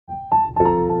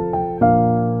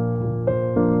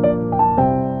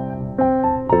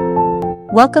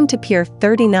Welcome to Pier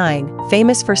 39,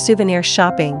 famous for souvenir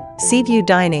shopping, sea view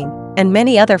dining, and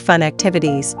many other fun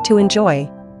activities to enjoy.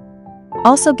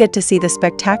 Also get to see the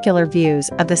spectacular views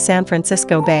of the San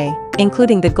Francisco Bay,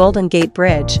 including the Golden Gate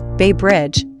Bridge, Bay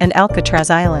Bridge, and Alcatraz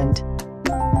Island.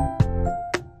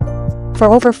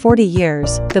 For over 40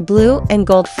 years, the Blue and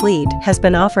Gold Fleet has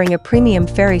been offering a premium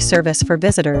ferry service for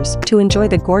visitors to enjoy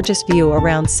the gorgeous view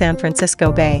around San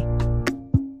Francisco Bay.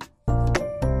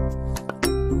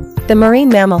 The Marine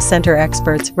Mammal Center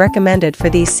experts recommended for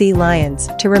these sea lions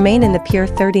to remain in the Pier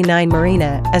 39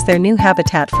 marina as their new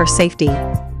habitat for safety.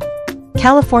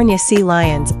 California sea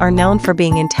lions are known for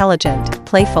being intelligent,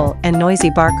 playful, and noisy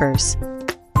barkers.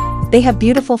 They have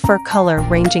beautiful fur color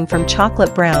ranging from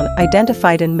chocolate brown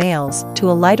identified in males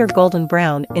to a lighter golden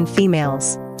brown in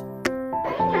females.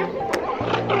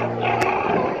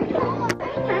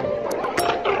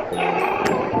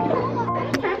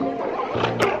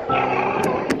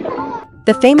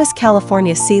 The famous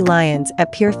California sea lions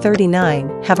at Pier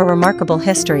 39 have a remarkable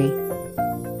history.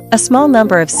 A small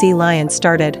number of sea lions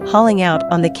started hauling out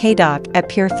on the K-Dock at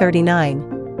Pier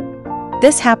 39.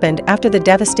 This happened after the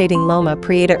devastating Loma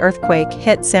Prieta earthquake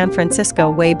hit San Francisco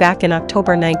way back in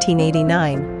October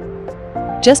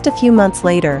 1989. Just a few months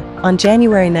later, on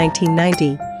January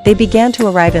 1990, they began to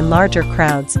arrive in larger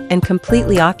crowds and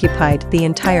completely occupied the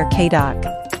entire K-Dock.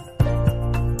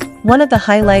 One of the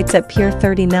highlights at Pier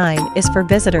 39 is for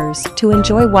visitors to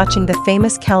enjoy watching the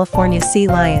famous California sea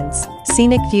lions,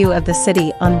 scenic view of the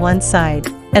city on one side,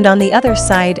 and on the other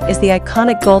side is the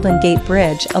iconic Golden Gate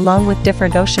Bridge along with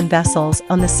different ocean vessels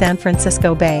on the San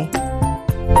Francisco Bay.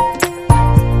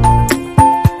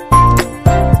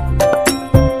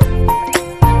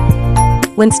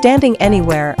 When standing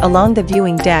anywhere along the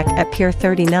viewing deck at Pier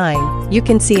 39, you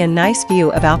can see a nice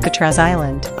view of Alcatraz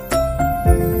Island.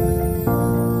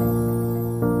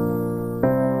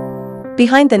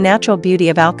 Behind the natural beauty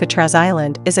of Alcatraz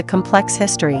Island is a complex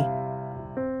history.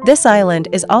 This island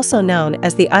is also known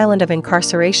as the Island of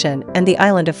Incarceration and the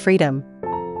Island of Freedom.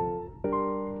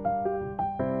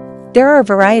 There are a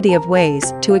variety of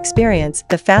ways to experience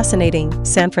the fascinating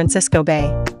San Francisco Bay.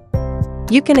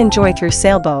 You can enjoy through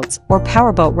sailboats or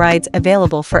powerboat rides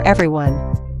available for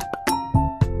everyone.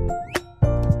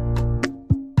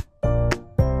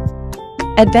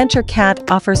 Adventure Cat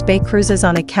offers bay cruises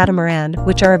on a catamaran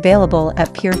which are available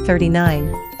at Pier 39.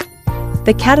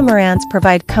 The catamarans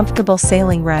provide comfortable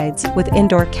sailing rides with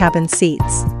indoor cabin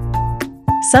seats.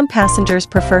 Some passengers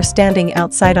prefer standing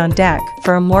outside on deck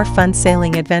for a more fun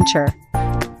sailing adventure.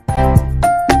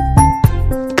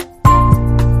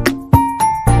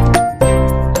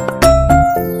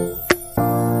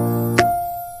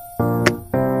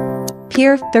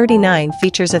 Pier 39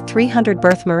 features a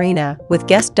 300-berth marina with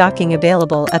guest docking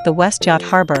available at the West Yacht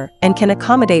Harbor and can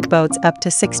accommodate boats up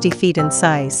to 60 feet in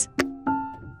size.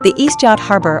 The East Yacht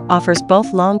Harbor offers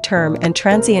both long-term and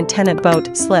transient tenant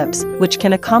boat slips which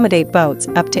can accommodate boats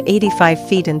up to 85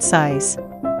 feet in size.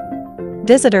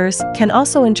 Visitors can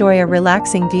also enjoy a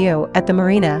relaxing view at the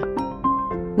marina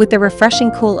with the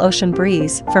refreshing cool ocean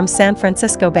breeze from San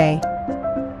Francisco Bay.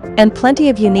 And plenty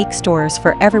of unique stores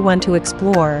for everyone to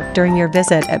explore during your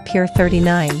visit at Pier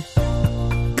 39.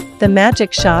 The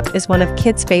Magic Shop is one of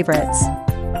kids' favorites.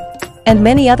 And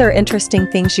many other interesting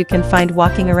things you can find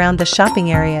walking around the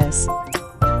shopping areas.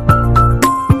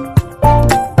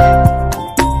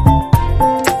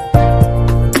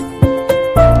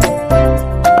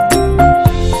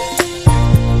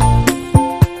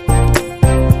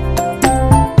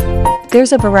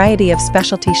 There's a variety of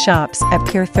specialty shops at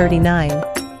Pier 39.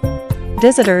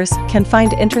 Visitors can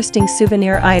find interesting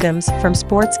souvenir items from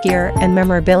sports gear and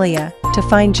memorabilia to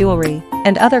fine jewelry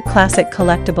and other classic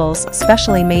collectibles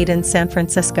specially made in San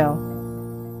Francisco.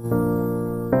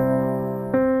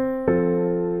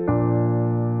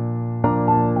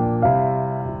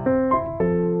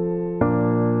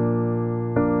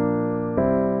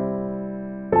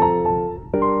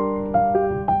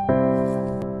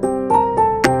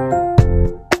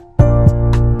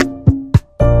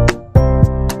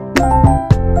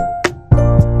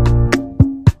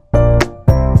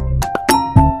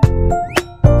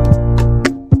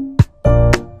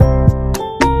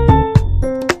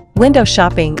 Window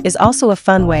shopping is also a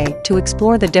fun way to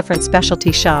explore the different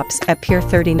specialty shops at Pier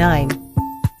 39.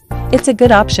 It's a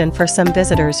good option for some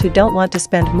visitors who don't want to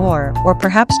spend more or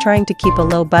perhaps trying to keep a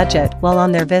low budget while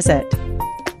on their visit.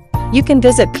 You can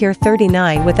visit Pier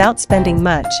 39 without spending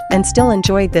much and still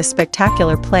enjoy this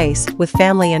spectacular place with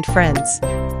family and friends.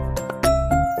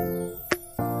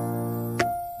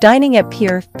 Dining at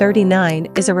Pier 39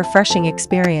 is a refreshing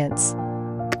experience.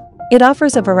 It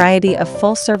offers a variety of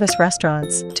full-service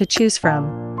restaurants to choose from.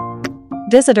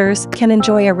 Visitors can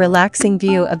enjoy a relaxing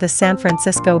view of the San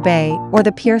Francisco Bay or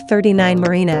the Pier 39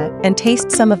 Marina and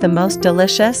taste some of the most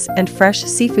delicious and fresh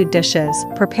seafood dishes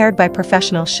prepared by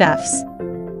professional chefs.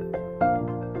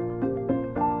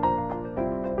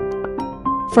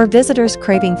 For visitors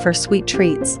craving for sweet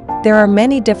treats, there are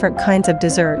many different kinds of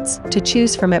desserts to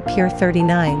choose from at Pier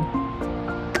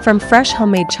 39. From fresh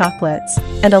homemade chocolates,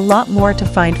 and a lot more to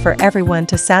find for everyone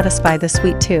to satisfy the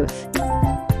sweet tooth.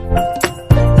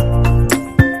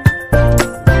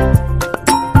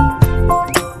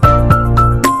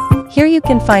 Here you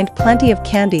can find plenty of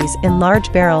candies in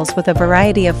large barrels with a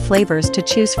variety of flavors to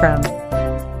choose from.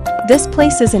 This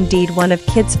place is indeed one of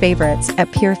kids' favorites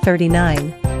at Pier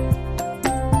 39.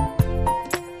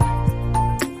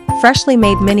 Freshly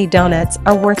made mini donuts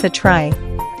are worth a try.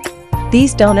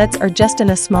 These donuts are just in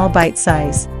a small bite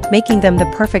size, making them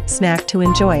the perfect snack to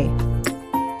enjoy.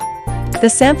 The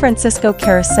San Francisco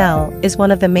Carousel is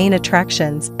one of the main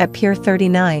attractions at Pier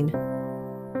 39.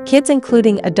 Kids,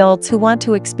 including adults who want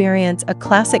to experience a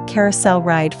classic carousel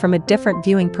ride from a different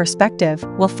viewing perspective,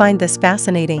 will find this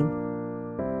fascinating.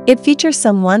 It features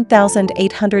some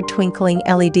 1,800 twinkling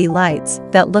LED lights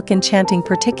that look enchanting,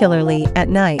 particularly at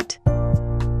night.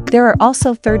 There are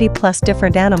also 30+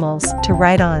 different animals to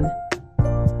ride on.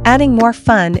 Adding more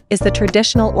fun is the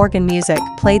traditional organ music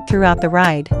played throughout the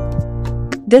ride.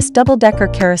 This double-decker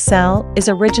carousel is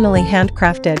originally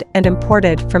handcrafted and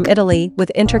imported from Italy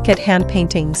with intricate hand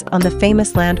paintings on the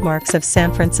famous landmarks of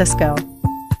San Francisco.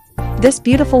 This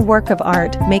beautiful work of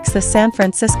art makes the San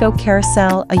Francisco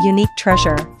Carousel a unique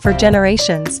treasure for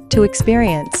generations to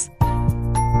experience.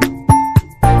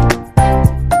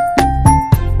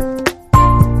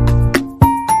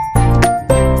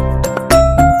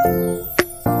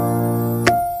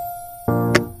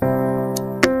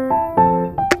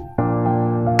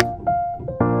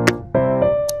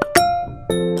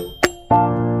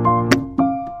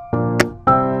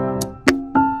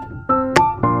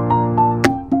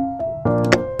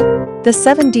 The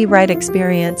 7D ride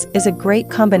experience is a great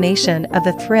combination of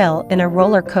the thrill in a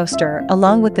roller coaster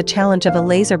along with the challenge of a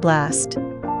laser blast.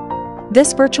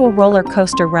 This virtual roller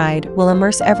coaster ride will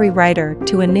immerse every rider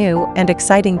to a new and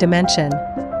exciting dimension.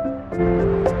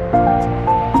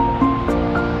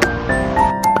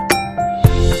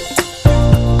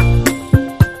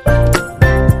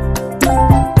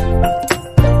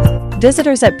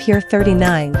 Visitors at Pier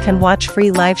 39 can watch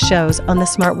free live shows on the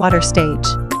Smart Water stage.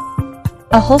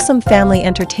 A wholesome family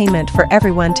entertainment for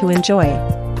everyone to enjoy.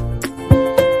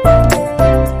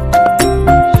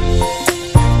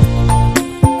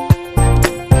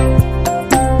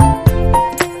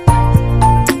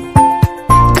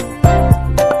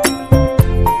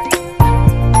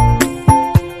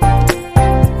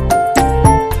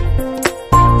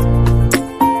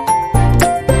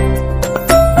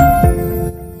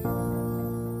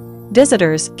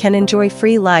 Visitors can enjoy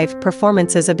free live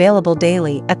performances available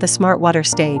daily at the Smart Water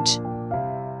stage.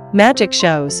 Magic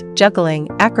shows, juggling,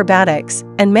 acrobatics,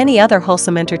 and many other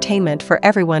wholesome entertainment for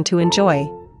everyone to enjoy.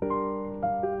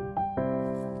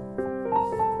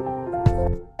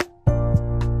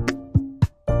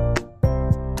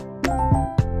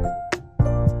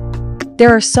 There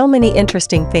are so many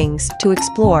interesting things to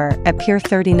explore at Pier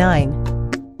 39.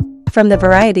 From the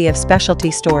variety of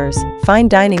specialty stores, fine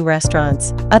dining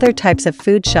restaurants, other types of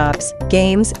food shops,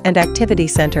 games and activity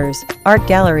centers, art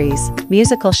galleries,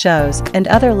 musical shows, and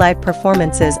other live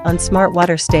performances on Smart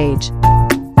Water stage.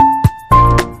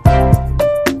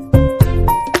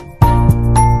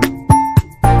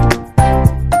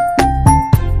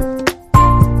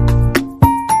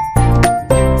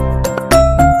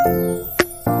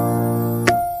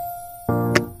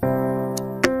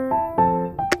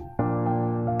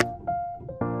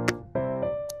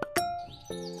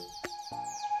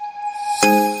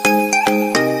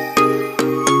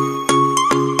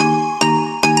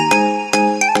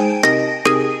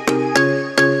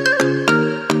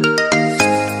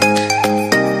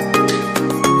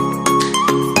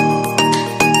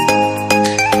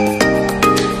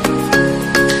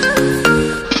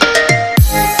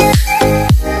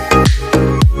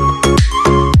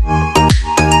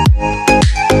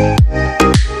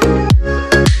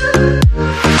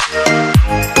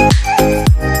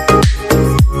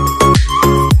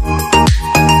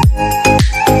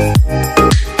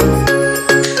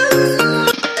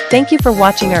 Thank you for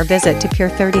watching our visit to Pier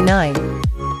 39.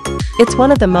 It's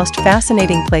one of the most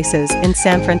fascinating places in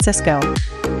San Francisco.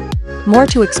 More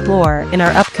to explore in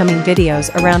our upcoming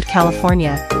videos around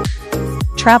California.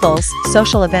 Travels,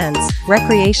 social events,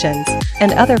 recreations,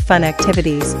 and other fun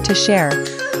activities to share.